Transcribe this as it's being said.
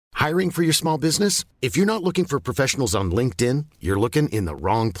Hiring for your small business? If you're not looking for professionals on LinkedIn, you're looking in the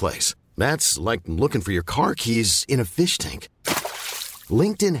wrong place. That's like looking for your car keys in a fish tank.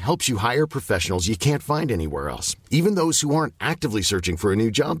 LinkedIn helps you hire professionals you can't find anywhere else, even those who aren't actively searching for a new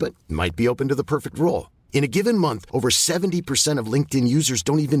job but might be open to the perfect role. In a given month, over 70% of LinkedIn users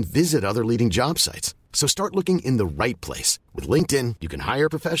don't even visit other leading job sites. So start looking in the right place. With LinkedIn, you can hire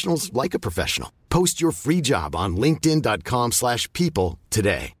professionals like a professional. Post your free job on linkedin.com/people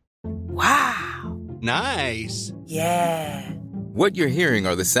today. Wow. Nice. Yeah. What you're hearing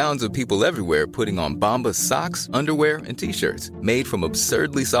are the sounds of people everywhere putting on Bombas socks, underwear, and T-shirts made from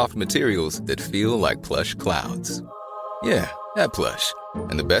absurdly soft materials that feel like plush clouds. Yeah, that plush.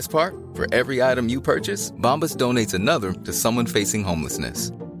 And the best part? For every item you purchase, Bombas donates another to someone facing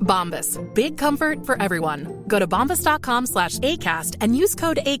homelessness. Bombas. Big comfort for everyone. Go to bombas.com/ACAST and use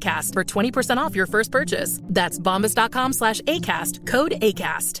code ACAST for 20% off your first purchase. That's bombas.com/ACAST. Code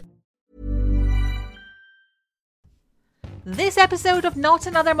ACAST. This episode of Not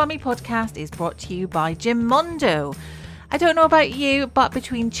Another Mummy podcast is brought to you by Gymondo. I don't know about you, but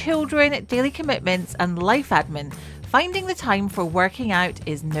between children, daily commitments and life admin, finding the time for working out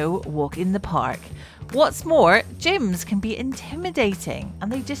is no walk in the park. What's more, gyms can be intimidating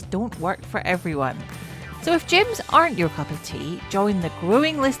and they just don't work for everyone. So if gyms aren't your cup of tea, join the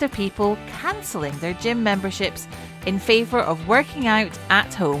growing list of people cancelling their gym memberships in favour of working out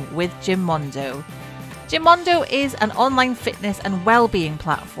at home with Gymondo. Gymondo is an online fitness and well-being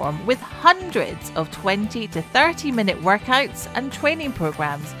platform with hundreds of 20 to 30-minute workouts and training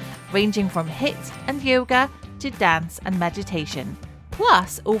programs ranging from HIIT and yoga to dance and meditation,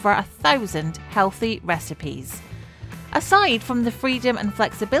 plus over 1,000 healthy recipes. Aside from the freedom and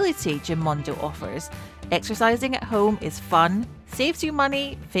flexibility Gymondo offers, exercising at home is fun, saves you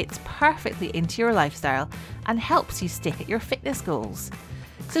money, fits perfectly into your lifestyle, and helps you stick at your fitness goals.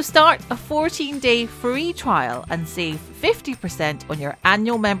 So start a 14-day free trial and save 50% on your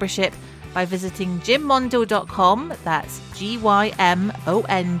annual membership by visiting gymondo.com, that's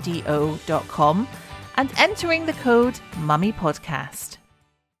GYMONDO.com, and entering the code MummyPodcast.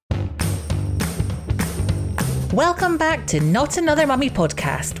 Welcome back to Not Another Mummy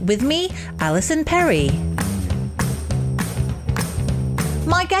podcast with me, Alison Perry.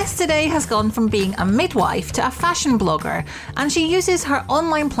 My guest today has gone from being a midwife to a fashion blogger, and she uses her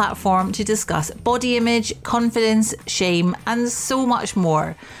online platform to discuss body image, confidence, shame, and so much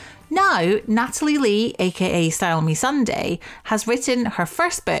more. Now, Natalie Lee, aka Style Me Sunday, has written her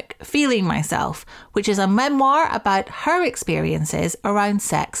first book, Feeling Myself, which is a memoir about her experiences around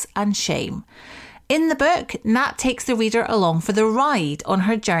sex and shame. In the book, Nat takes the reader along for the ride on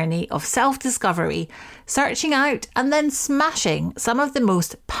her journey of self-discovery, searching out and then smashing some of the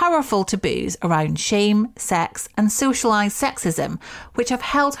most powerful taboos around shame, sex and socialised sexism, which have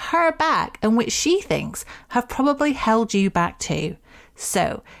held her back and which she thinks have probably held you back too.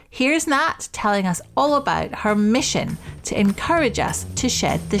 So, here's Nat telling us all about her mission to encourage us to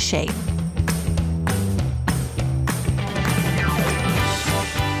shed the shame.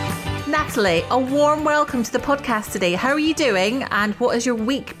 Natalie, a warm welcome to the podcast today. How are you doing and what has your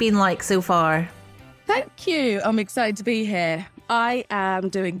week been like so far? Thank you. I'm excited to be here. I am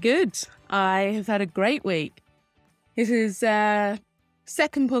doing good. I have had a great week. This is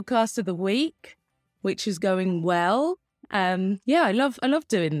second podcast of the week, which is going well. I love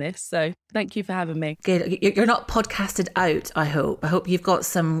doing this. So thank you for having me. Good. You're not podcasted out, I hope. I hope you've got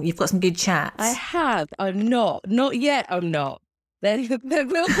some good chats. I have. I'm not. Not yet. I'm not. There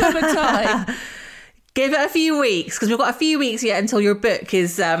will come a time. Give it a few weeks, because we've got a few weeks yet until your book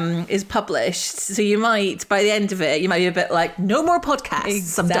is published. So you might, by the end of it, you might be a bit like, no more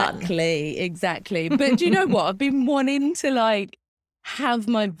podcasts. I'm done. Exactly. But do you know what? I've been wanting to have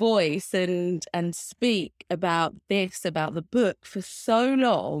my voice and speak about the book for so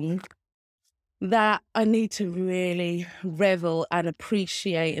long that I need to really revel and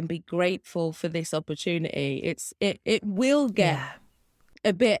appreciate and be grateful for this opportunity. It will get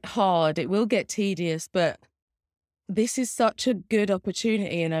a bit hard, it will get tedious, but this is such a good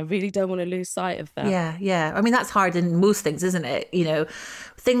opportunity and I really don't want to lose sight of that. Yeah. I mean, that's hard in most things, isn't it? You know,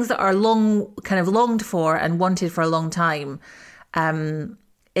 things that are longed for and wanted for a long time.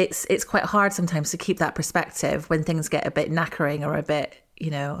 It's quite hard sometimes to keep that perspective when things get a bit knackering or a bit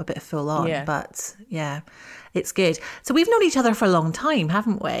full on. Yeah. But yeah, it's good. So we've known each other for a long time,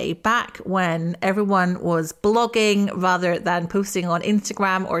 haven't we? Back when everyone was blogging rather than posting on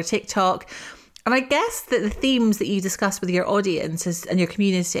Instagram or TikTok. And I guess that the themes that you discuss with your audience and your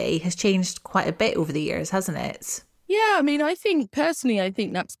community has changed quite a bit over the years, hasn't it? Yeah, I mean, I think that's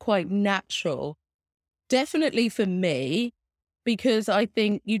quite natural. Definitely for me, because I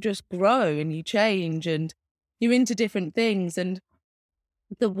think you just grow and you change and you're into different things. And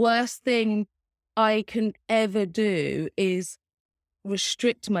the worst thing I can ever do is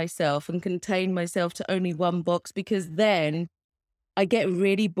restrict myself and contain myself to only one box, because then I get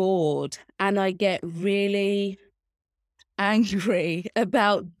really bored and I get really angry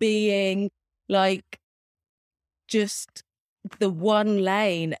about being like just the one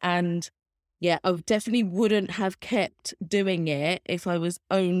lane. And yeah, I definitely wouldn't have kept doing it if I was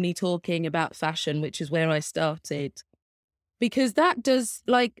only talking about fashion, which is where I started. Because that does,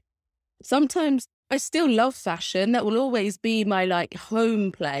 like, sometimes I still love fashion. That will always be my like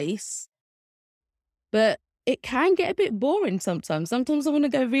home place. But it can get a bit boring sometimes. Sometimes I want to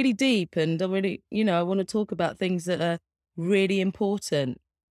go really deep and I really, I want to talk about things that are really important.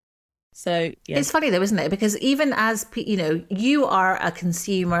 So, yeah. It's funny though, isn't it? Because even as, you are a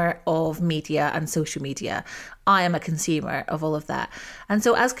consumer of media and social media. I am a consumer of all of that. And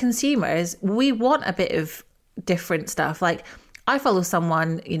so as consumers, we want a bit of different stuff. Like, I follow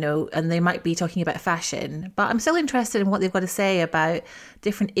someone, and they might be talking about fashion, but I'm still interested in what they've got to say about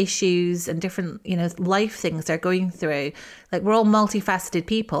different issues and different, life things they're going through. Like, we're all multifaceted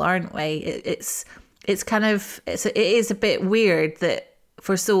people, aren't we? It is a bit weird that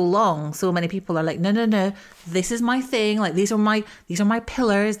for so long, so many people are like, no, this is my thing. Like, these are my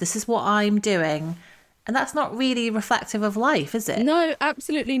pillars. This is what I'm doing. And that's not really reflective of life, is it? No,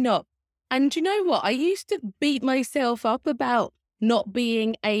 absolutely not. And you know what? I used to beat myself up about not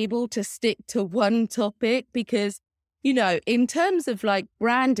being able to stick to one topic because, in terms of like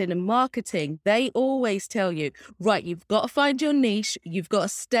branding and marketing, they always tell you, right, you've got to find your niche. You've got to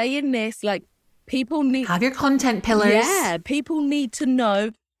stay in this. Like, people need... Have your content pillars. Yeah, people need to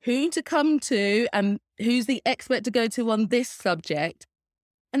know who to come to and who's the expert to go to on this subject.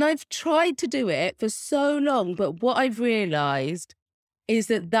 And I've tried to do it for so long, but what I've realised is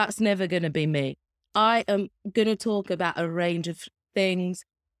that that's never going to be me. I am going to talk about a range of things.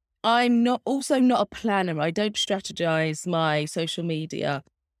 I'm not a planner. I don't strategize my social media.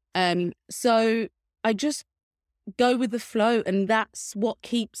 So I just go with the flow, and that's what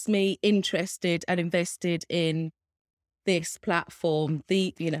keeps me interested and invested in this platform.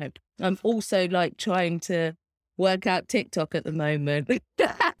 I'm also like trying to work out TikTok at the moment.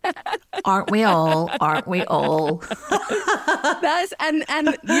 Aren't we all? Aren't we all? That's and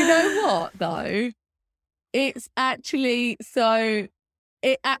you know what though? It actually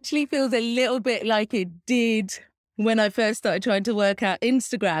feels a little bit like it did when I first started trying to work out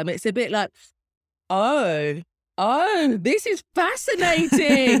Instagram. It's a bit like, oh, this is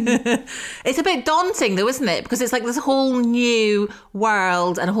fascinating. It's a bit daunting though, isn't it? Because it's like this whole new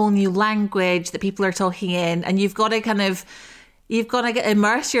world and a whole new language that people are talking in, and you've got to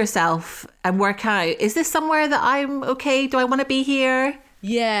immerse yourself and work out, is this somewhere that I'm okay? Do I want to be here?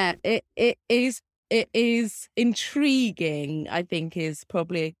 Yeah, it is intriguing, I think is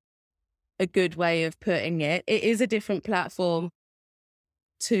probably a good way of putting it. It is a different platform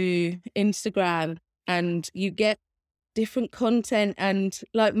to Instagram, and you get different content, and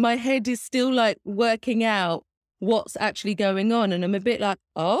like my head is still like working out what's actually going on, and I'm a bit like,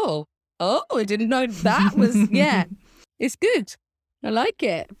 oh, I didn't know that was, yeah, it's good. I like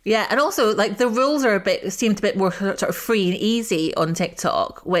it. Yeah, and also like the rules are seemed a bit more sort of free and easy on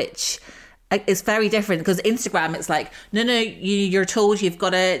TikTok, which is very different, because Instagram, it's like, no, you're told you've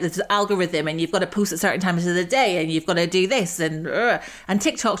got to, there's an algorithm and you've got to post at certain times of the day and you've got to do this, and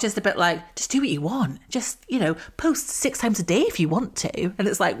TikTok's just a bit like, just do what you want. Just, post 6 times a day if you want to. And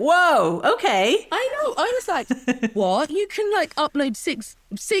it's like, whoa, okay. I know. I was like, what? You can like upload six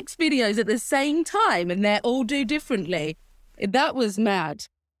videos at the same time and they're all do differently. That was mad.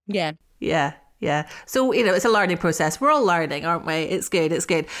 Yeah. Yeah. So, it's a learning process. We're all learning, aren't we? It's good.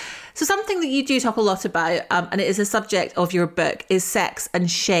 So something that you do talk a lot about, and it is a subject of your book, is sex and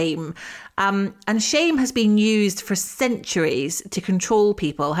shame. And shame has been used for centuries to control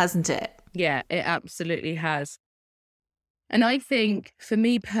people, hasn't it? Yeah, it absolutely has. And I think for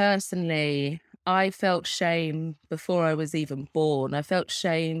me personally, I felt shame before I was even born. I felt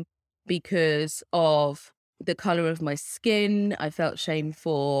shame because of the colour of my skin. I felt shame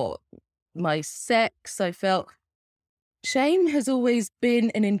for my sex. I felt shame has always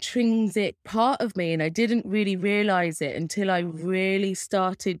been an intrinsic part of me, and I didn't really realise it until I really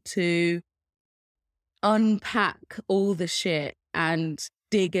started to unpack all the shit and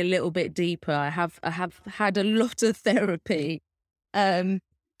dig a little bit deeper. I have had a lot of therapy, and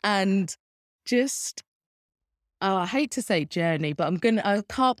just I hate to say journey, but I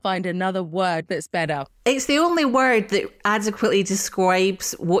can't find another word that's better. It's the only word that adequately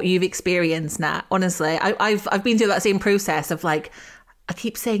describes what you've experienced, Nat. Honestly, I've been through that same process of like, I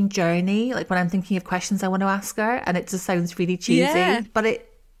keep saying journey, like when I'm thinking of questions I want to ask her, and it just sounds really cheesy, but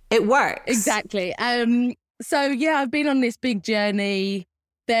it works. Exactly. So yeah, I've been on this big journey,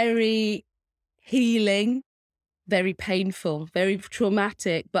 very healing, very painful, very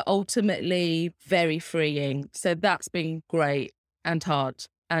traumatic, but ultimately very freeing. So that's been great and hard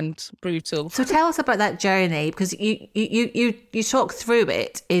and brutal. So tell us about that journey, because you talk through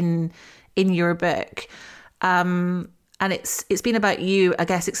it in your book, and it's been about you, I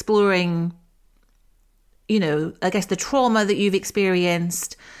guess, exploring, I guess the trauma that you've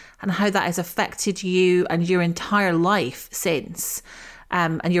experienced and how that has affected you and your entire life since.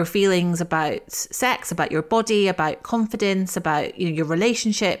 And your feelings about sex, about your body, about confidence, about your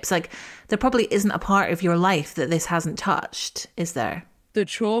relationships. Like, there probably isn't a part of your life that this hasn't touched, is there? The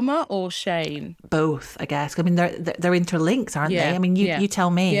trauma or shame? Both, I guess. I mean, they're interlinked, aren't they? I mean, you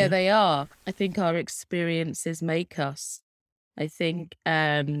tell me. Yeah, they are. I think our experiences make us. I think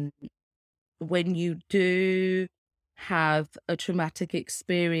when you do have a traumatic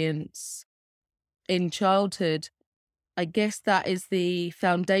experience in childhood, I guess that is the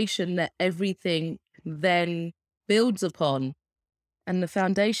foundation that everything then builds upon. And the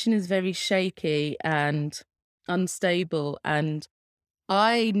foundation is very shaky and unstable. And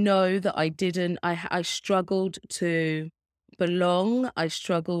I know that I struggled to belong. I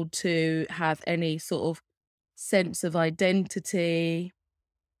struggled to have any sort of sense of identity.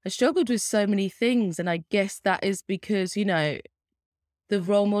 I struggled with so many things. And I guess that is because, the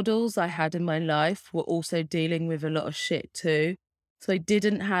role models I had in my life were also dealing with a lot of shit too. So I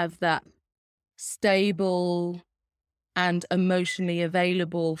didn't have that stable and emotionally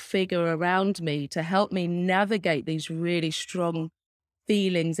available figure around me to help me navigate these really strong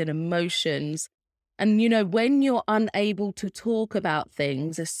feelings and emotions. And, when you're unable to talk about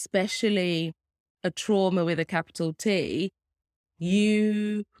things, especially a trauma with a capital T,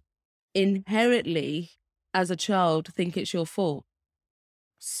 you inherently, as a child, think it's your fault.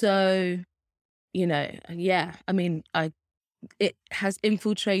 So, it has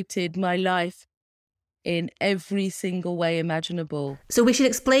infiltrated my life in every single way imaginable. So we should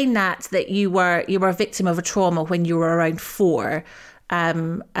explain that you were a victim of a trauma when you were around 4.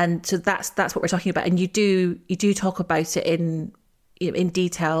 And so that's what we're talking about. And you do talk about it in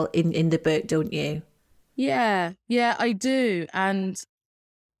detail in the book, don't you? Yeah, I do. And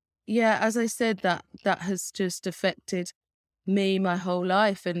yeah, as I said, that has just affected me my whole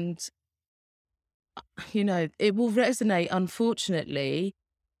life. And, it will resonate, unfortunately,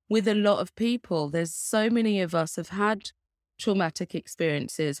 with a lot of people. There's so many of us have had traumatic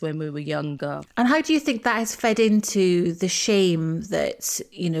experiences when we were younger. And how do you think that has fed into the shame that,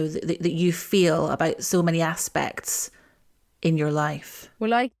 that you feel about so many aspects in your life?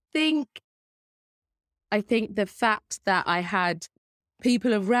 Well, I think the fact that I had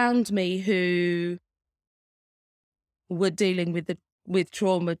people around me who were dealing with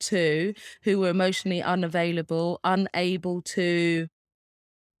trauma too, who were emotionally unavailable, unable to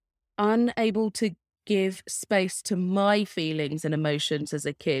give space to my feelings and emotions as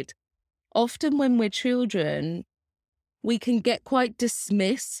a kid. Often when we're children, we can get quite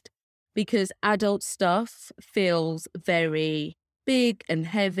dismissed because adult stuff feels very big and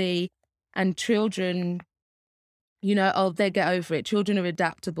heavy, and children, they get over it. Children are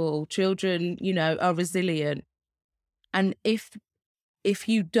adaptable. Children, are resilient. And if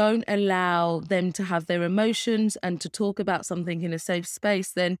you don't allow them to have their emotions and to talk about something in a safe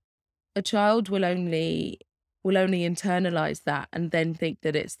space, then a child will only internalize that and then think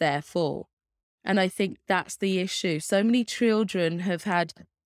that it's their fault. And I think that's the issue. So many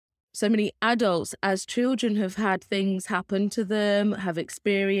adults as children have had things happen to them, have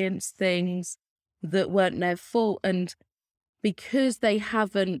experienced things that weren't their fault. And because they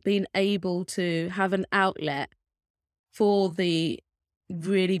haven't been able to have an outlet for the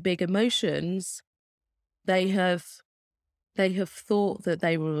really big emotions, they have thought that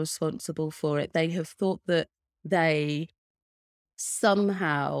they were responsible for it. They have thought that they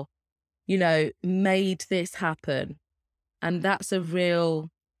somehow, made this happen. And that's a real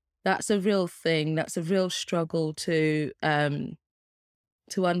thing. That's a real struggle to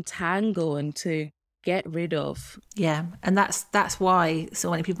untangle and to get rid of. Yeah. And that's why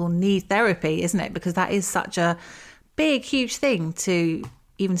so many people need therapy, isn't it? Because that is such a big, huge thing to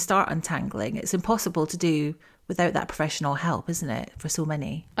even start untangling. It's impossible to do without that professional help, isn't it, for so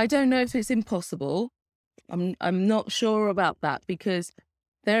many? I don't know if it's impossible. I'm not sure about that, because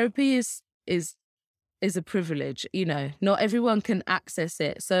therapy is is a privilege. Not everyone can access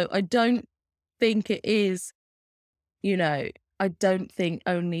it. So I don't think it is, I don't think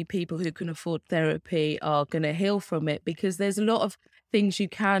only people who can afford therapy are going to heal from it, because there's a lot of things you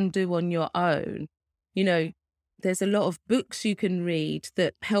can do on your own. There's a lot of books you can read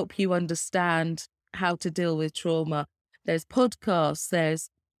that help you understand how to deal with trauma. There's podcasts, there's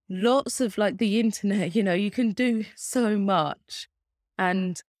lots of the internet, you can do so much.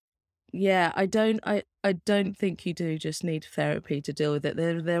 And yeah, I don't think you do just need therapy to deal with it.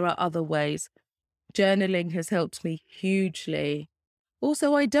 There are other ways. Journaling has helped me hugely.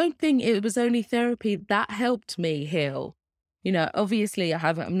 Also, I don't think it was only therapy that helped me heal. Obviously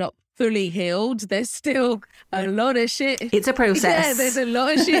I'm not fully healed. There's still a lot of shit. It's a process. Yeah, there's a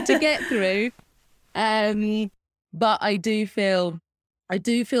lot of shit to get through. But I do feel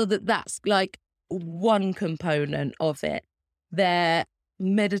that that's one component of it.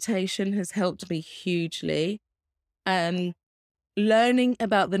 Meditation has helped me hugely. Learning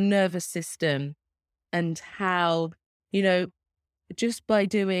about the nervous system and how, just by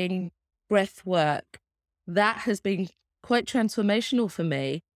doing breath work, that has been quite transformational for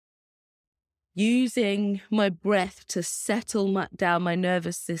me. Using my breath to settle down my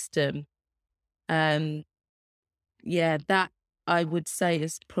nervous system. That I would say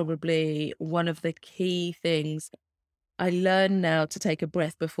is probably one of the key things. I learn now to take a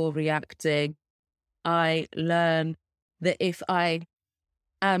breath before reacting. I learn that if I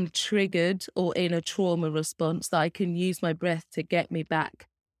am triggered or in a trauma response, that I can use my breath to get me back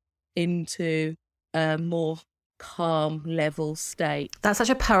into a more calm level state. That's such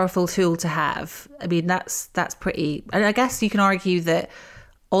a powerful tool to have. I mean, that's pretty, and I guess you can argue that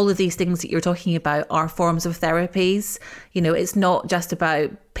all of these things that you're talking about are forms of therapies. It's not just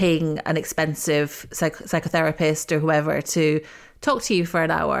about paying an expensive psychotherapist or whoever to talk to you for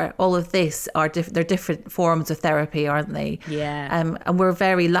an hour. All of this they're different forms of therapy, aren't they? Yeah. And we're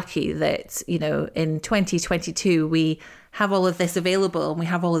very lucky that, in 2022, we have all of this available and we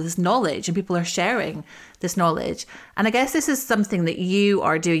have all of this knowledge and people are sharing this knowledge. And I guess this is something that you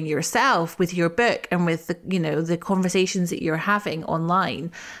are doing yourself with your book and with the conversations that you're having online.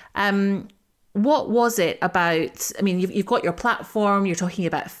 What was it about? I mean, you've got your platform, you're talking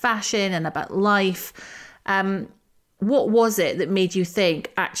about fashion and about life. What was it that made you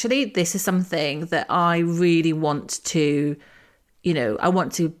think, actually, this is something that I really want to, I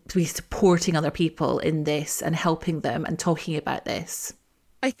want to be supporting other people in this and helping them and talking about this?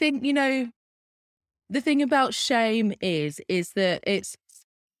 I think, the thing about shame is that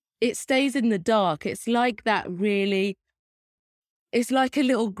it stays in the dark. It's like that really, it's like a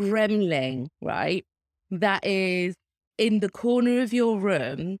little gremlin, right? That is in the corner of your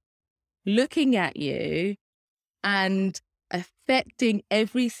room, looking at you and affecting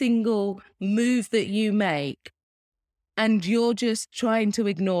every single move that you make. And you're just trying to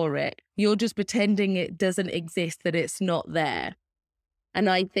ignore it. You're just pretending it doesn't exist, that it's not there. And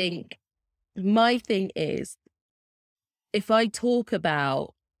I think my thing is, if I talk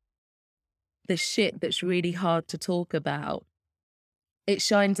about the shit that's really hard to talk about, it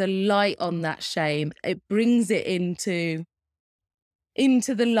shines a light on that shame. It brings it into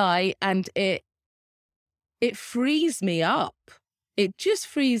the light, and it frees me up. It just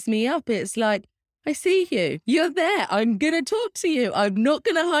frees me up. It's like, I see you. You're there. I'm going to talk to you. I'm not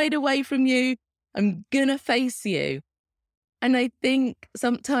going to hide away from you. I'm going to face you. And I think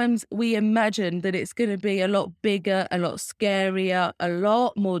sometimes we imagine that it's going to be a lot bigger, a lot scarier, a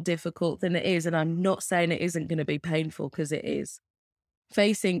lot more difficult than it is. And I'm not saying it isn't going to be painful, because it is.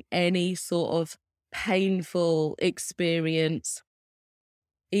 Facing any sort of painful experience,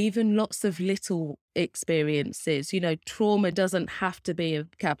 even lots of little experiences, trauma doesn't have to be a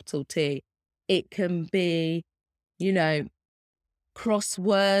capital T. It can be,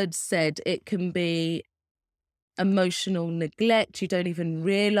 crosswords said. It can be emotional neglect. You don't even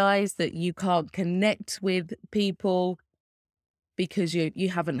realize that you can't connect with people because you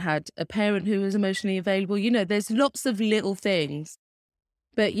haven't had a parent who is emotionally available. There's lots of little things.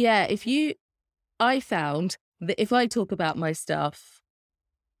 But yeah, I found that if I talk about my stuff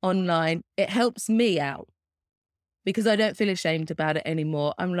online, it helps me out because I don't feel ashamed about it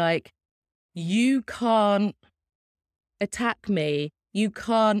anymore. I'm like, you can't attack me. You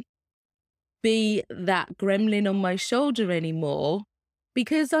can't be that gremlin on my shoulder anymore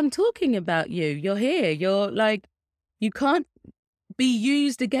because I'm talking about you. You're here. You're like, you can't be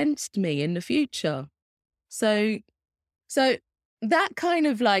used against me in the future. So that kind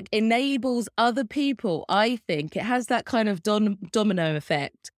of like enables other people, I think. It has that kind of domino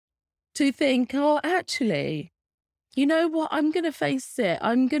effect to think, oh, actually, you know what? I'm going to face it.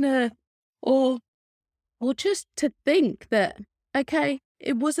 Or or just to think that, okay,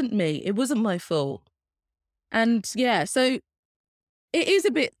 it wasn't me, it wasn't my fault. And yeah, so it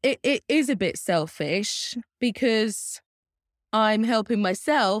is a bit selfish because I'm helping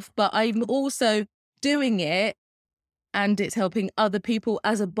myself, but I'm also doing it and it's helping other people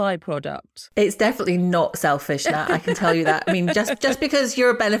as a byproduct. It's definitely not selfish, Nat, I can tell you that. I mean, just because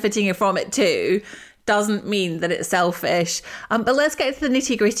you're benefiting from it too doesn't mean that it's selfish. But let's get to the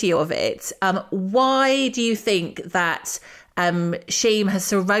nitty gritty of it. Why do you think that shame has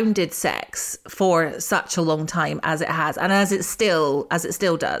surrounded sex for such a long time as it has, and as it still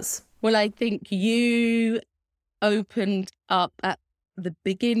does? Well, I think you opened up at the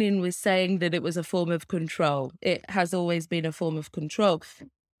beginning with saying that it was a form of control. It has always been a form of control.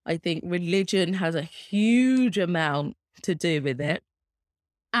 I think religion has a huge amount to do with it.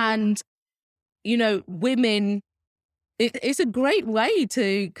 And, you know, women, it's a great way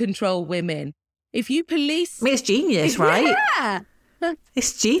to control women. If you police... I mean, it's genius, right? Yeah.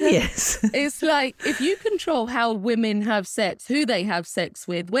 It's genius. It's like, if you control how women have sex, who they have sex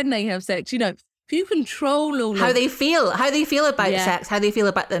with, when they have sex, you know, if you control all how they feel about sex, how they feel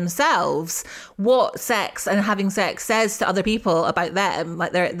about themselves, what sex and having sex says to other people about them,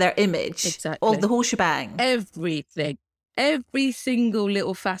 like their image, exactly, the whole shebang. Everything, every single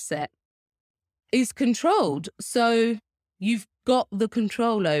little facet is controlled. So you've got the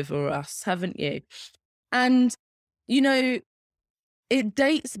control over us, haven't you? And, you know, it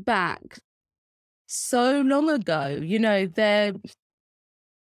dates back so long ago. You know, there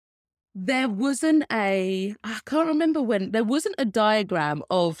wasn't I can't remember when, there wasn't a diagram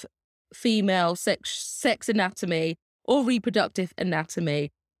of female sex anatomy or reproductive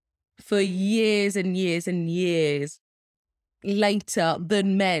anatomy for years and years and years later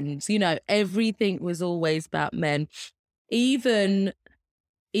than men's. You know, everything was always about men. Even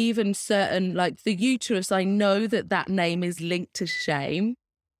certain, like the uterus, I know that name is linked to shame.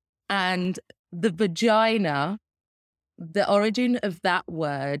 And the vagina, the origin of that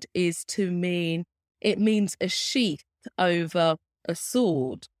word is to mean, it means a sheath over a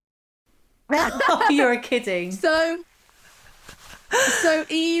sword. Oh, you're kidding. So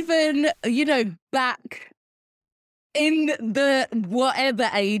even, you know, back in the whatever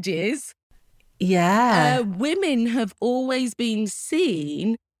ages, women have always been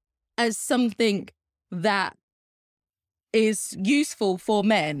seen as something that is useful for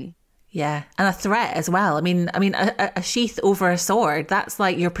men. Yeah, and a threat as well. I mean, a sheath over a sword, that's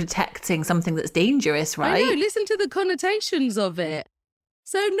like you're protecting something that's dangerous, right? I know, listen to the connotations of it.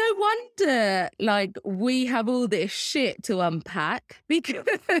 So no wonder, like, we have all this shit to unpack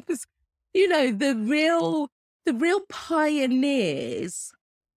because, you know, the real pioneers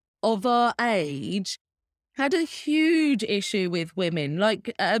of our age had a huge issue with women,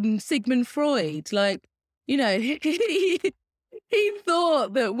 like Sigmund Freud. Like, you know, he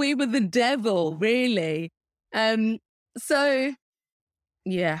thought that we were the devil, really. So,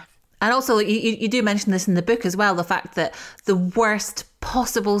 yeah. And also, you do mention this in the book as well, the fact that the worst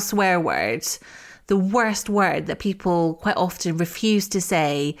possible swear word, the worst word that people quite often refuse to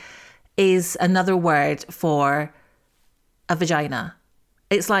say is another word for a vagina.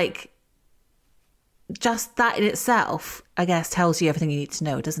 It's like, just that in itself, I guess, tells you everything you need to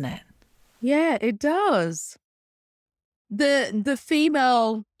know, doesn't it? Yeah, it does. The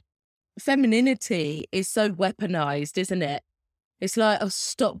female femininity is so weaponized, isn't it? It's like, oh,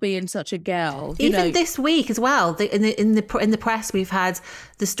 stop being such a girl. Even this week as well, in the press, we've had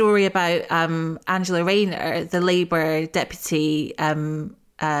the story about Angela Rayner, the Labour deputy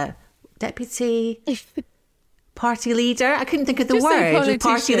party leader. I couldn't think of the word.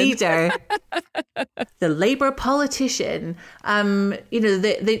 Party leader. The Labour politician. You know,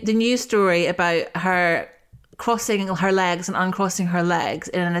 the news story about her crossing her legs and uncrossing her legs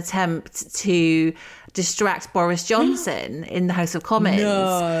in an attempt to distract Boris Johnson in the House of Commons.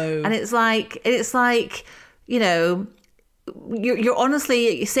 No. And it's like, you know, you're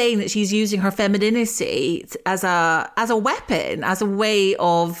honestly saying that she's using her femininity as a weapon, as a way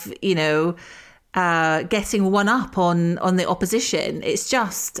of, you know, getting one up on the opposition. It's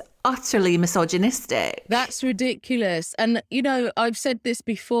just utterly misogynistic. That's ridiculous. And, you know, I've said this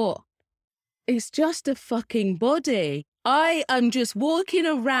before. It's just a fucking body. I am just walking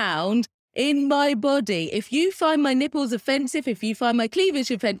around in my body. If you find my nipples offensive, if you find my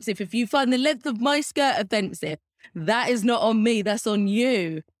cleavage offensive, if you find the length of my skirt offensive, that is not on me. That's on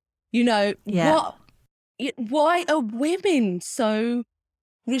you. You know, why are women so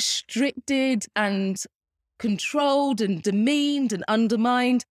restricted and controlled and demeaned and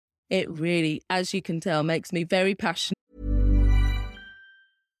undermined? It really, as you can tell, makes me very passionate.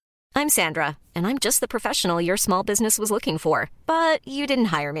 I'm Sandra, and I'm just the professional your small business was looking for. But you didn't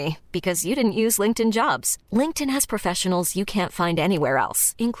hire me because you didn't use LinkedIn Jobs. LinkedIn has professionals you can't find anywhere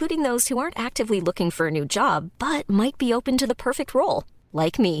else, including those who aren't actively looking for a new job, but might be open to the perfect role,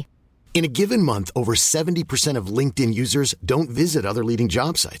 like me. In a given month, over 70% of LinkedIn users don't visit other leading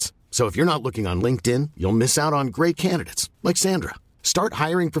job sites. So if you're not looking on LinkedIn, you'll miss out on great candidates like Sandra. Start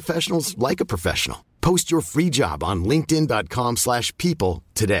hiring professionals like a professional. Post your free job on linkedin.com/people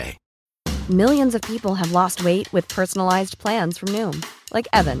today. Millions of people have lost weight with personalized plans from Noom. Like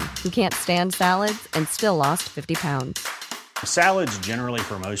Evan, who can't stand salads and still lost 50 pounds. Salads generally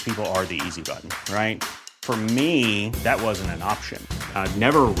for most people are the easy button, right? For me, that wasn't an option. I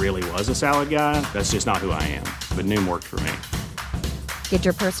never really was a salad guy. That's just not who I am. But Noom worked for me. Get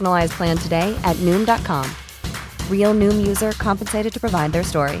your personalized plan today at Noom.com. Real Noom user compensated to provide their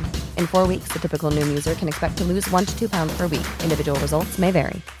story. In 4 weeks, the typical Noom user can expect to lose 1 to 2 pounds per week. Individual results may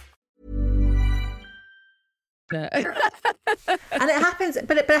vary. And it happens,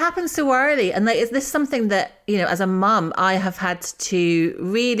 but it happens so early. And like, is this something that, you know, as a mum, I have had to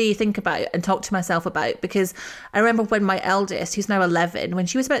really think about and talk to myself about? Because I remember when my eldest, who's now 11, when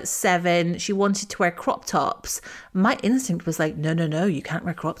she was about 7, she wanted to wear crop tops. My instinct was like, no, you can't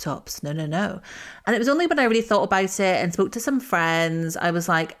wear crop tops. No. And it was only when I really thought about it and spoke to some friends, I was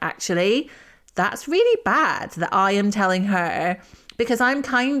like, actually, that's really bad that I am telling her, because I'm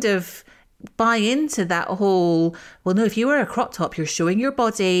kind of buy into that whole, well, no, if you wear a crop top, you're showing your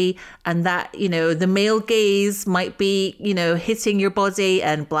body, and that, you know, the male gaze might be, you know, hitting your body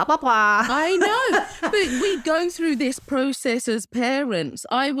and blah, blah, blah. I know, but we go through this process as parents.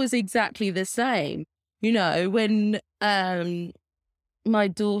 I was exactly the same. You know, when my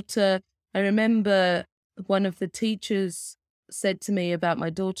daughter, I remember one of the teachers said to me about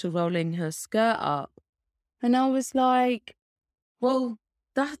my daughter rolling her skirt up. And I was like, well,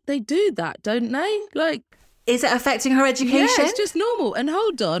 that they do that, don't they? Like, is it affecting her education? Yeah, it's just normal. And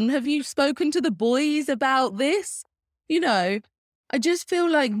hold on, have you spoken to the boys about this? You know, I just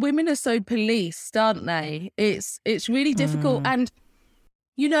feel like women are so policed, aren't they? It's really difficult. And,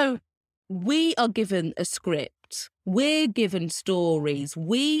 you know, we are given a script. We're given stories.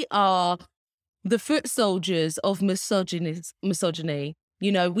 We are the foot soldiers of misogyny.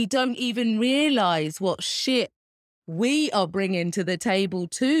 You know, we don't even realise what shit we are bringing to the table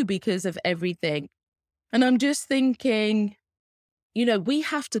too because of everything. And I'm just thinking, you know, we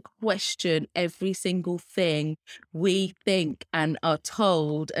have to question every single thing we think and are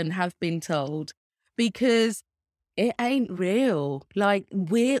told and have been told, because it ain't real. Like,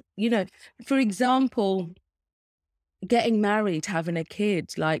 we're, you know, for example, getting married, having a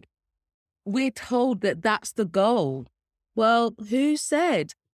kid, like, we're told that that's the goal. Well, who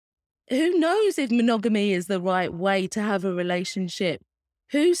said? Who knows if monogamy is the right way to have a relationship?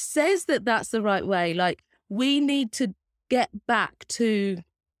 Who says that that's the right way? Like, we need to get back to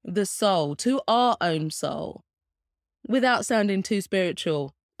the soul, to our own soul, without sounding too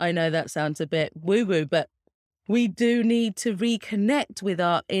spiritual. I know that sounds a bit woo-woo, but we do need to reconnect with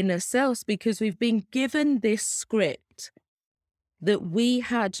our inner selves, because we've been given this script that we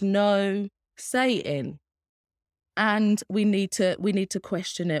had no say in. And we need to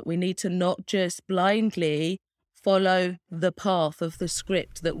question it. We need to not just blindly follow the path of the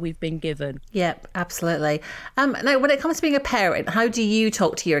script that we've been given. Yep, absolutely. Now, when it comes to being a parent, how do you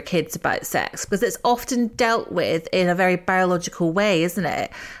talk to your kids about sex? Because it's often dealt with in a very biological way, isn't it?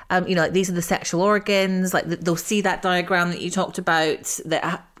 You know, like, these are the sexual organs. Like, they'll see that diagram that you talked about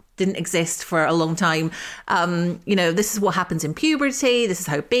that didn't exist for a long time. You know, this is what happens in puberty. This is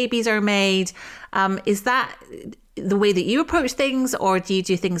how babies are made. Is that the way that you approach things, or do you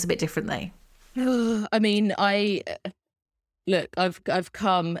do things a bit differently? I mean, I've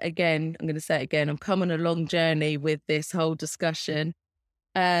come again. I'm going to say it again. I've come on a long journey with this whole discussion.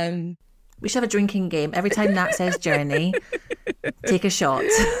 We should have a drinking game. Every time Nat says journey, take a shot.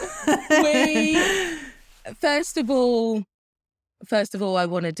 First of all, I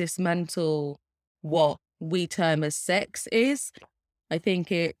want to dismantle what we term as sex is. I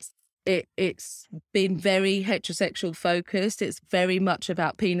think it's been very heterosexual focused. It's very much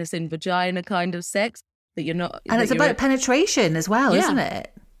about penis and vagina kind of sex that you're not. And it's about penetration as well, isn't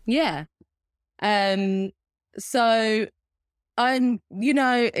it? Yeah. So I'm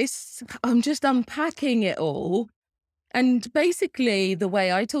just unpacking it all. And basically the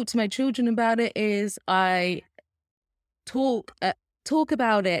way I talk to my children about it is I talk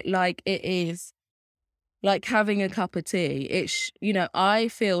about it like it is like having a cup of tea. I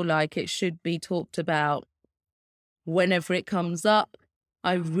feel like it should be talked about whenever it comes up.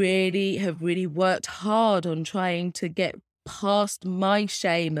 I have really worked hard on trying to get past my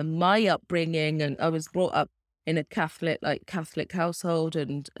shame and my upbringing. And I was brought up in a Catholic household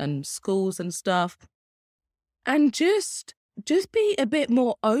and schools and stuff. And just be a bit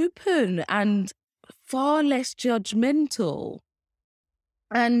more open and far less judgmental.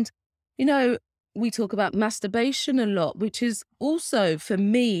 And, you know, we talk about masturbation a lot, which is also, for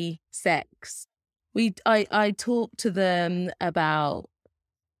me, sex. I talk to them about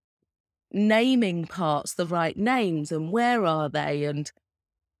naming parts, the right names, and where are they, and,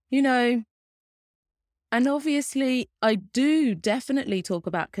 you know, and obviously I do definitely talk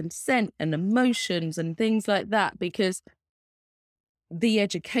about consent and emotions and things like that, because the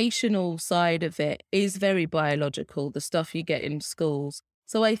educational side of it is very biological, the stuff you get in schools.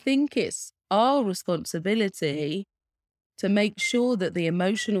 So I think it's our responsibility to make sure that the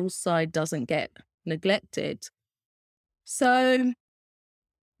emotional side doesn't get neglected. So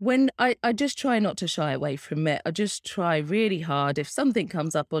when I just try not to shy away from it, I just try really hard. If something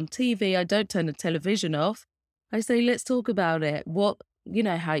comes up on TV, I don't turn the television off. I say, let's talk about it. What, you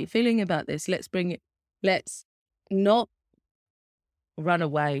know, how are you feeling about this? Let's bring it. Let's not run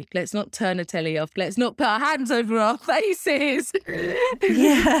away. Let's not turn the telly off. Let's not put our hands over our faces.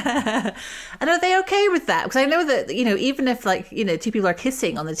 Yeah. And are they okay with that? Because I know that, you know, even if, like, you know, two people are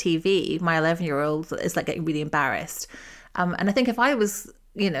kissing on the TV, my 11-year-old is like getting really embarrassed. And I think if I was,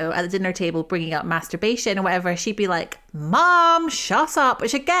 you know, at the dinner table bringing up masturbation or whatever, she'd be like, Mom, shut up.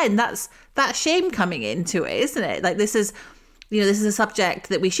 Which again, that's that shame coming into it, isn't it? Like, this is, you know, this is a subject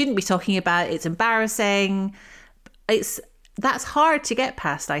that we shouldn't be talking about. It's embarrassing. That's hard to get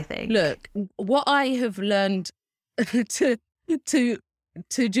past, I think. Look, what I have learned to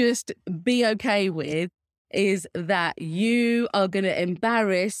just be okay with is that you are going to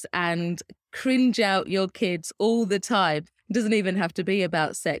embarrass and cringe out your kids all the time. It doesn't even have to be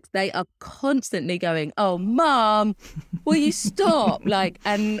about sex. They are constantly going, oh, Mom, will you stop?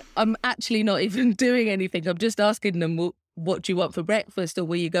 And I'm actually not even doing anything. I'm just asking them, well, what do you want for breakfast, or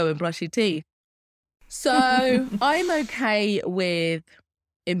will you go and brush your teeth? So I'm okay with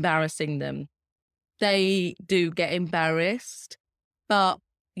embarrassing them. They do get embarrassed, but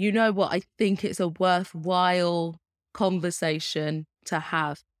you know what? I think it's a worthwhile conversation to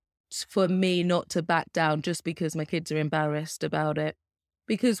have, for me not to back down just because my kids are embarrassed about it,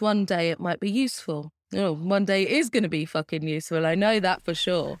 because one day it might be useful. Oh, one day it is going to be fucking useful. I know that for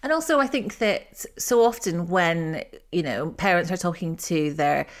sure. And also I think that so often when, you know, parents are talking to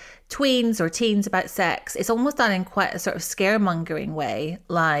their tweens or teens about sex, it's almost done in quite a sort of scaremongering way.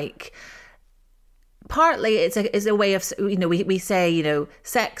 Like, partly it's a way of, you know, we say, you know,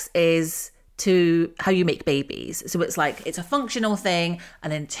 sex is to how you make babies. So it's like, it's a functional thing.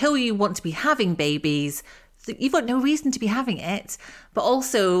 And until you want to be having babies, you've got no reason to be having it. But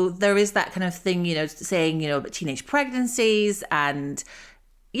also there is that kind of thing, you know, saying, you know, about teenage pregnancies and,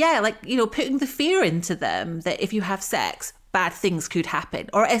 yeah, like, you know, putting the fear into them that if you have sex, bad things could happen,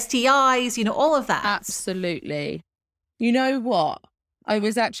 or STIs, you know, all of that. Absolutely. You know what? I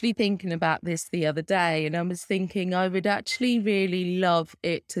was actually thinking about this the other day, and I was thinking I would actually really love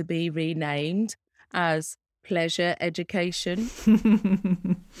it to be renamed as pleasure education.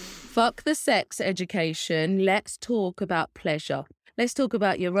 Fuck the sex education. Let's talk about pleasure. Let's talk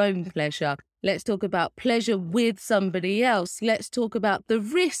about your own pleasure. Let's talk about pleasure with somebody else. Let's talk about the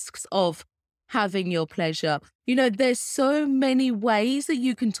risks of having your pleasure. You know, there's so many ways that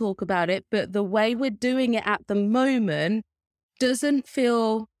you can talk about it, but the way we're doing it at the moment doesn't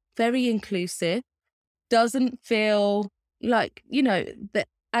feel very inclusive, doesn't feel like, you know, that,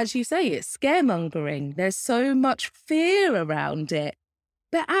 as you say, it's scaremongering. There's so much fear around it.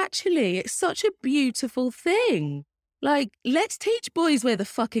 But actually, it's such a beautiful thing. Like, let's teach boys where the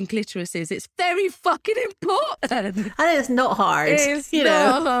fucking clitoris is. It's very fucking important. And it's not hard. It's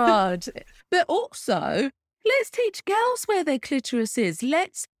not hard. But also, let's teach girls where their clitoris is.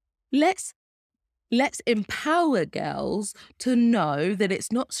 Let's empower girls to know that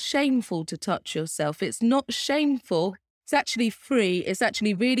it's not shameful to touch yourself. It's not shameful. It's actually free. It's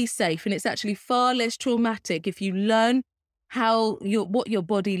actually really safe. And it's actually far less traumatic if you learn what your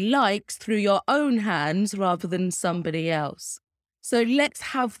body likes through your own hands rather than somebody else. So let's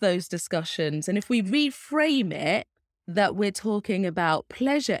have those discussions. And if we reframe it that we're talking about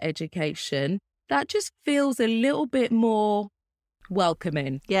pleasure education, that just feels a little bit more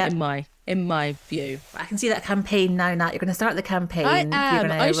welcoming, in my view. I can see that campaign now, Nat. You're going to start the campaign. I am.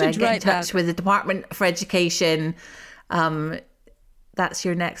 You're going to get in touch with the Department for Education. That's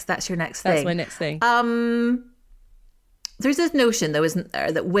your next thing. That's my next thing. There's this notion, though, isn't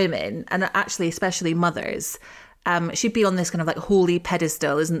there, that women, and actually especially mothers, should be on this kind of like holy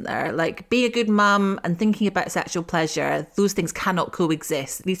pedestal, isn't there? Like, be a good mum and thinking about sexual pleasure, those things cannot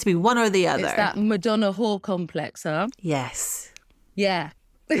coexist. It needs to be one or the other. It's that Madonna whore complex, huh? Yes. Yeah.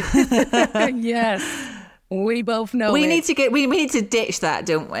 Yes. We both know we need to ditch that,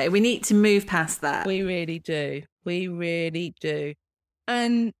 don't we? We need to move past that. We really do. We really do.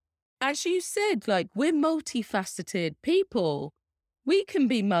 And as you said, like, we're multifaceted people. We can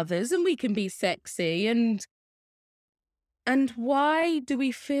be mothers and we can be sexy. And why do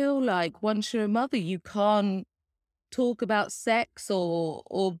we feel like once you're a mother, you can't talk about sex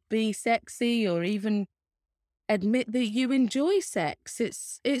or be sexy or even admit that you enjoy sex?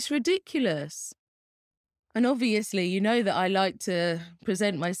 It's ridiculous. And obviously, you know that I like to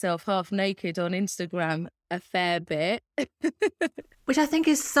present myself half naked on Instagram a fair bit. Which I think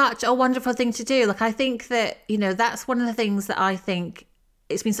is such a wonderful thing to do. Like, I think that, you know, that's one of the things that I think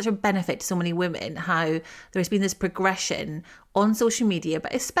it's been such a benefit to so many women, how there's been this progression on social media,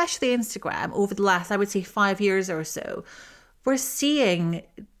 but especially Instagram over the last, I would say, 5 years or so. We're seeing,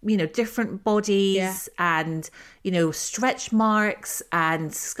 you know, different bodies and, you know, stretch marks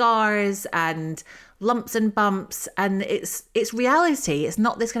and scars and lumps and bumps, and it's reality. It's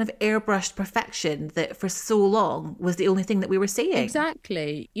not this kind of airbrushed perfection that for so long was the only thing that we were seeing.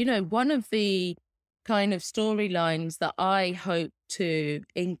 Exactly. You know, one of the kind of storylines that I hope to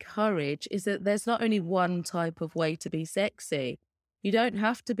encourage is that there's not only one type of way to be sexy. You don't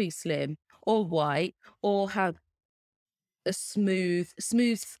have to be slim or white or have a smooth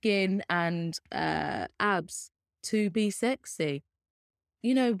skin and abs to be sexy.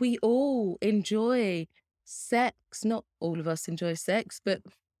 You know, we all enjoy sex. Not all of us enjoy sex, but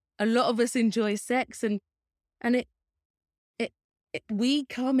a lot of us enjoy sex, and it we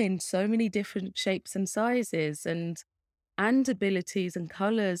come in so many different shapes and sizes and abilities and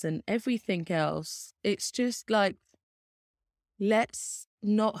colours and everything else. It's just like, let's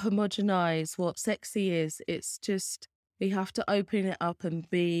not homogenize what sexy is. It's just, we have to open it up and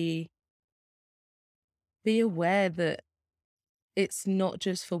be aware that it's not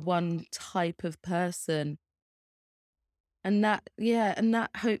just for one type of person. And that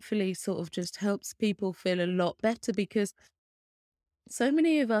hopefully sort of just helps people feel a lot better, because so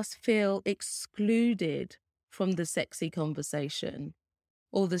many of us feel excluded from the sexy conversation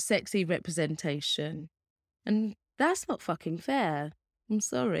or the sexy representation. And that's not fucking fair. I'm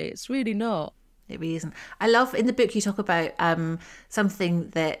sorry, it's really not. It really isn't. I love in the book you talk about something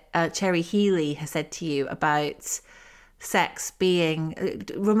that Cherry Healey has said to you about sex being,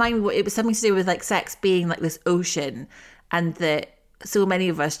 remind me what it was, something to do with like sex being like this ocean, and that so many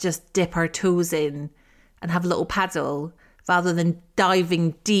of us just dip our toes in and have a little paddle rather than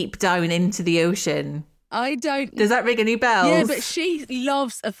diving deep down into the ocean. I don't. Does that ring any bells? Yeah, but she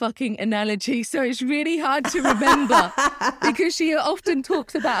loves a fucking analogy, so it's really hard to remember because she often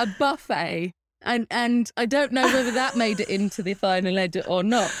talks about a buffet, and I don't know whether that made it into the final edit or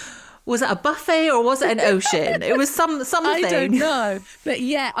not. Was it a buffet or was it an ocean? It was something. I don't know. But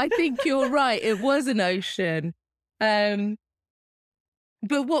yeah, I think you're right. It was an ocean.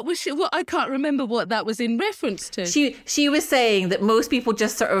 But what was she? I can't remember what that was in reference to. She was saying that most people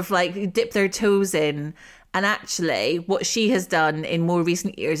just sort of like dip their toes in, and actually what she has done in more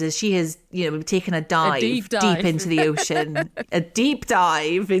recent years is she has, you know, taken a deep dive into the ocean, a deep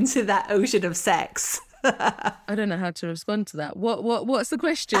dive into that ocean of sex. I don't know how to respond to that. What's the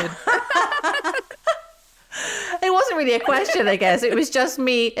question? It wasn't really a question, I guess. It was just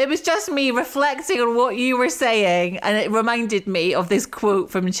me reflecting on what you were saying, and it reminded me of this quote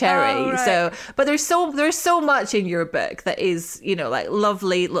from Cherry. Oh, right. So, but there's so much in your book that is, you know, like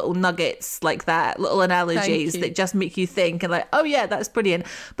lovely little nuggets like that, little analogies that just make you think and like, oh yeah, that's brilliant.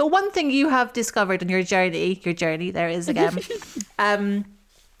 But one thing you have discovered on your journey, there it is again,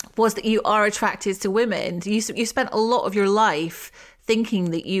 was that you are attracted to women. You spent a lot of your life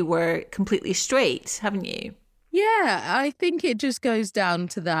thinking that you were completely straight, haven't you? Yeah, I think it just goes down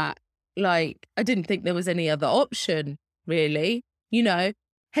to that. Like, I didn't think there was any other option, really. You know,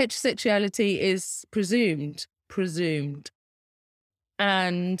 heterosexuality is presumed.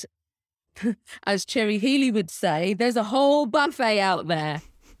 And as Cherry Healey would say, there's a whole buffet out there.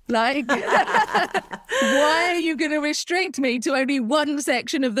 Like, why are you going to restrict me to only one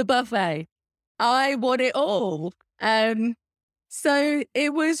section of the buffet? I want it all. So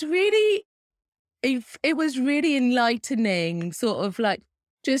it was really enlightening, sort of like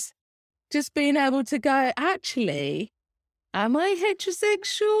just being able to go, actually, am I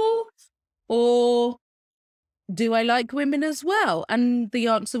heterosexual or do I like women as well? And the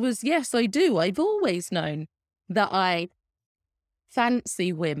answer was yes, I do. I've always known that I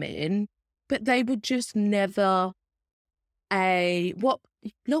fancy women, but they were just never not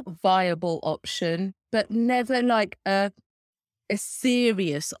viable option, but never like a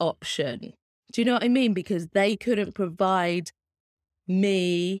serious option. Do you know what I mean? Because they couldn't provide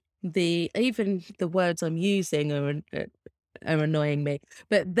me even the words I'm using are annoying me,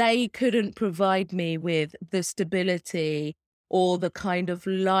 but they couldn't provide me with the stability or the kind of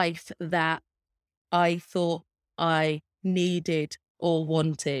life that I thought I needed or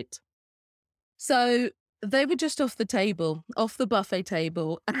wanted. So they were just off the buffet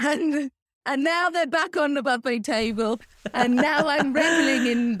table, and now they're back on the buffet table, and now I'm reveling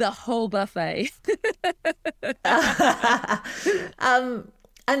in the whole buffet.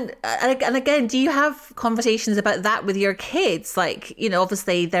 And again, do you have conversations about that with your kids? Like, you know,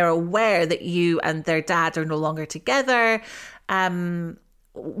 obviously they're aware that you and their dad are no longer together.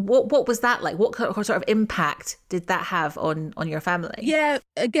 What was that like? What sort of impact did that have on your family? Yeah,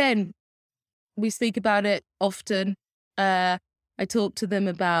 again, we speak about it often. I talk to them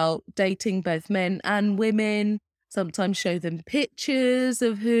about dating both men and women, sometimes show them pictures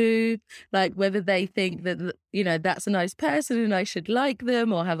of whether they think that, you know, that's a nice person and I should like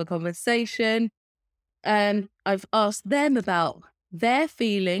them or have a conversation. And I've asked them about their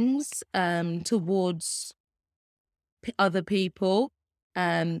feelings towards other people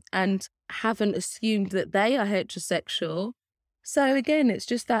and haven't assumed that they are heterosexual. So again, it's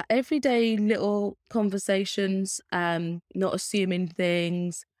just that everyday little conversations, not assuming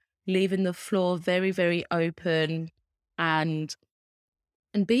things, leaving the floor very, very open and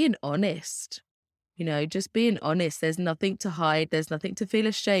being honest, you know, just being honest. There's nothing to hide. There's nothing to feel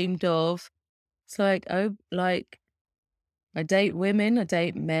ashamed of. It's like, I date women, I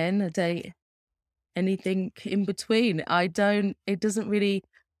date men, I date anything in between. It doesn't really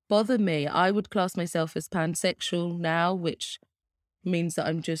bother me. I would class myself as pansexual now, which means that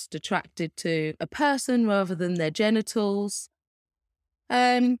I'm just attracted to a person rather than their genitals.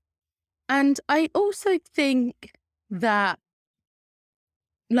 And I also think that,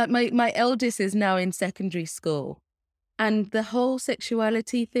 like, my eldest is now in secondary school, and the whole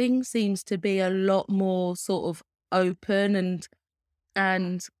sexuality thing seems to be a lot more sort of open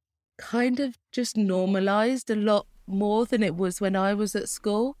and kind of just normalized a lot more than it was when I was at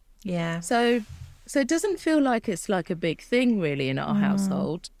school. Yeah. So it doesn't feel like it's like a big thing really in our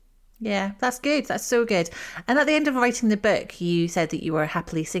household. Yeah, that's good. That's so good. And at the end of writing the book, you said that you were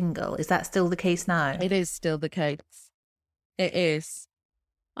happily single. Is that still the case now? It is still the case. It is.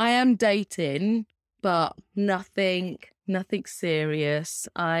 I am dating, but nothing serious.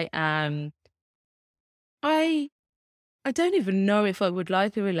 I don't even know if I would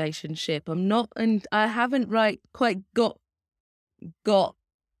like a relationship. I'm not, and I haven't quite got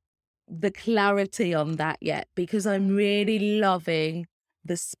the clarity on that yet, because I'm really loving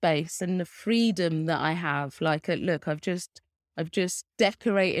the space and the freedom that I have. Like, look, I've just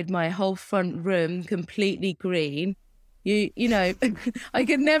decorated my whole front room completely green. You know, I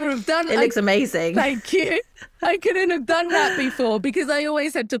could never have done it. It looks amazing. Thank you. I couldn't have done that before because I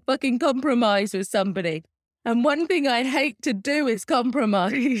always had to fucking compromise with somebody. And one thing I hate to do is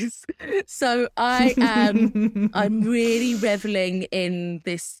compromise. So I'm really reveling in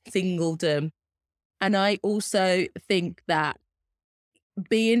this singledom. And I also think that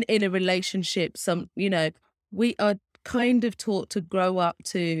being in a relationship, we are kind of taught to grow up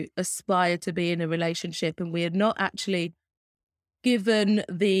to aspire to be in a relationship, and we are not actually given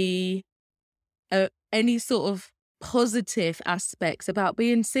the any sort of positive aspects about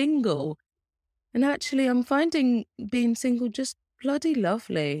being single. And actually, I'm finding being single just bloody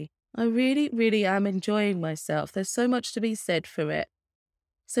lovely. I really, really am enjoying myself. There's so much to be said for it.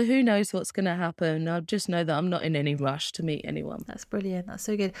 So who knows what's going to happen? I just know that I'm not in any rush to meet anyone. That's brilliant. That's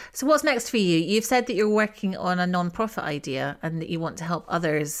so good. So what's next for you? You've said that you're working on a non-profit idea and that you want to help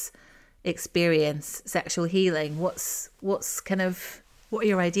others experience sexual healing. What are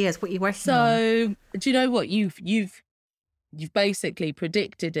your ideas? What are you working on? So do you know what? You've basically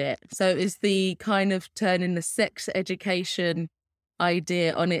predicted it. So it's the kind of turning the sex education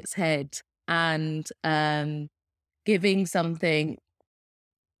idea on its head and giving something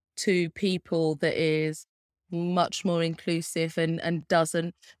to people that is much more inclusive and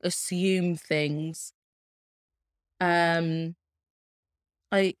doesn't assume things. I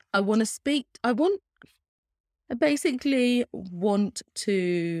basically want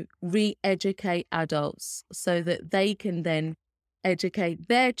to re-educate adults so that they can then educate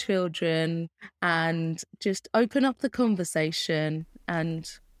their children and just open up the conversation and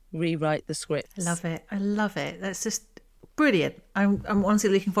rewrite the scripts. I love it. That's just brilliant. I'm honestly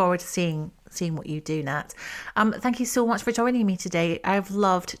looking forward to seeing what you do, Nat. Thank you so much for joining me today. I've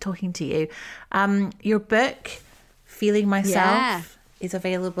loved talking to you. Your book, Feeling Myself, is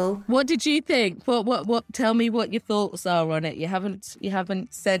available. What did you think? What? Tell me what your thoughts are on it. You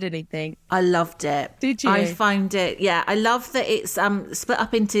haven't said anything. I loved it. Did you? I found it. Yeah, I love that it's split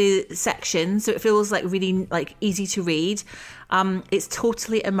up into sections, so it feels like really like easy to read. It's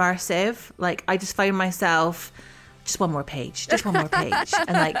totally immersive. Like I just found myself. Just one more page,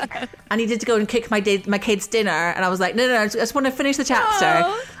 and like I needed to go and cook my kids' dinner, and I was like, no, I just want to finish the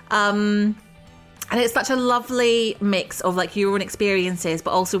chapter. And it's such a lovely mix of like your own experiences,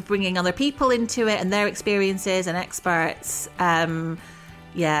 but also bringing other people into it and their experiences and experts. Loved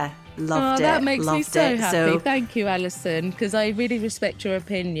it. That makes me so happy. So, thank you, Alison, because I really respect your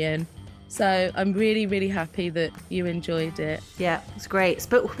opinion. So I'm really, really happy that you enjoyed it. Yeah, it's great.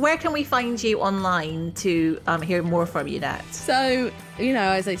 But where can we find you online to hear more from you, Nat? So,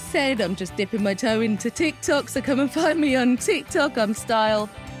 as I said, I'm just dipping my toe into TikTok. So come and find me on TikTok. I'm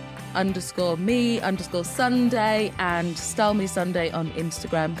style_me_Sunday and Style Me Sunday on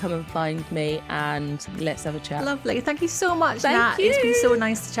Instagram. Come and find me and let's have a chat. Lovely. Thank you so much, Thank Nat. you. It's been so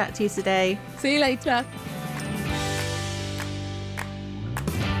nice to chat to you today. See you later.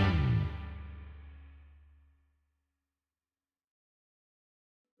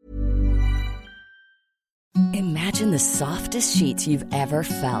 Imagine the softest sheets you've ever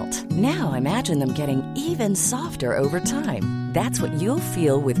felt. Now imagine them getting even softer over time. That's what you'll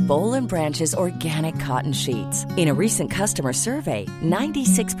feel with Boll & Branch's organic cotton sheets. In a recent customer survey,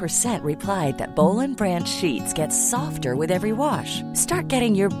 96% replied that Boll & Branch sheets get softer with every wash. Start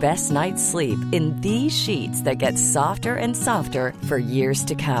getting your best night's sleep in these sheets that get softer and softer for years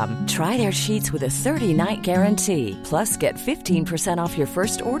to come. Try their sheets with a 30-night guarantee. Plus, get 15% off your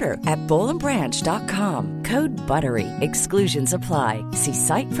first order at bollandbranch.com. Code BUTTERY. Exclusions apply. See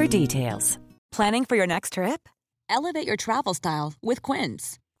site for details. Planning for your next trip? Elevate your travel style with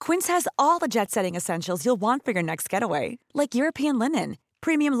Quince. Quince has all the jet-setting essentials you'll want for your next getaway, like European linen,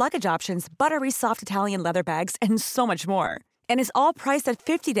 premium luggage options, buttery soft Italian leather bags, and so much more. And is all priced at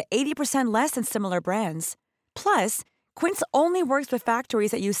 50 to 80% less than similar brands. Plus, Quince only works with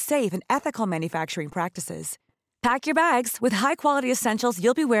factories that use safe and ethical manufacturing practices. Pack your bags with high-quality essentials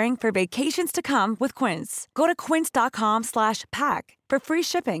you'll be wearing for vacations to come with Quince. Go to quince.com/pack for free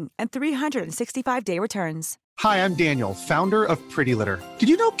shipping and 365-day returns. Hi, I'm Daniel, founder of Pretty Litter. Did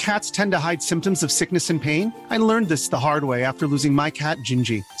you know cats tend to hide symptoms of sickness and pain? I learned this the hard way after losing my cat,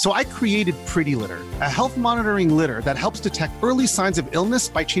 Gingy. So I created Pretty Litter, a health monitoring litter that helps detect early signs of illness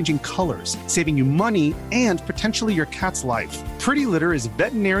by changing colors, saving you money and potentially your cat's life. Pretty Litter is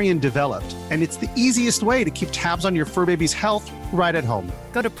veterinarian developed, and it's the easiest way to keep tabs on your fur baby's health right at home.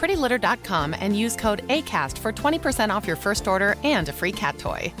 Go to prettylitter.com and use code ACAST for 20% off your first order and a free cat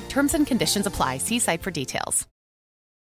toy. Terms and conditions apply. See site for details.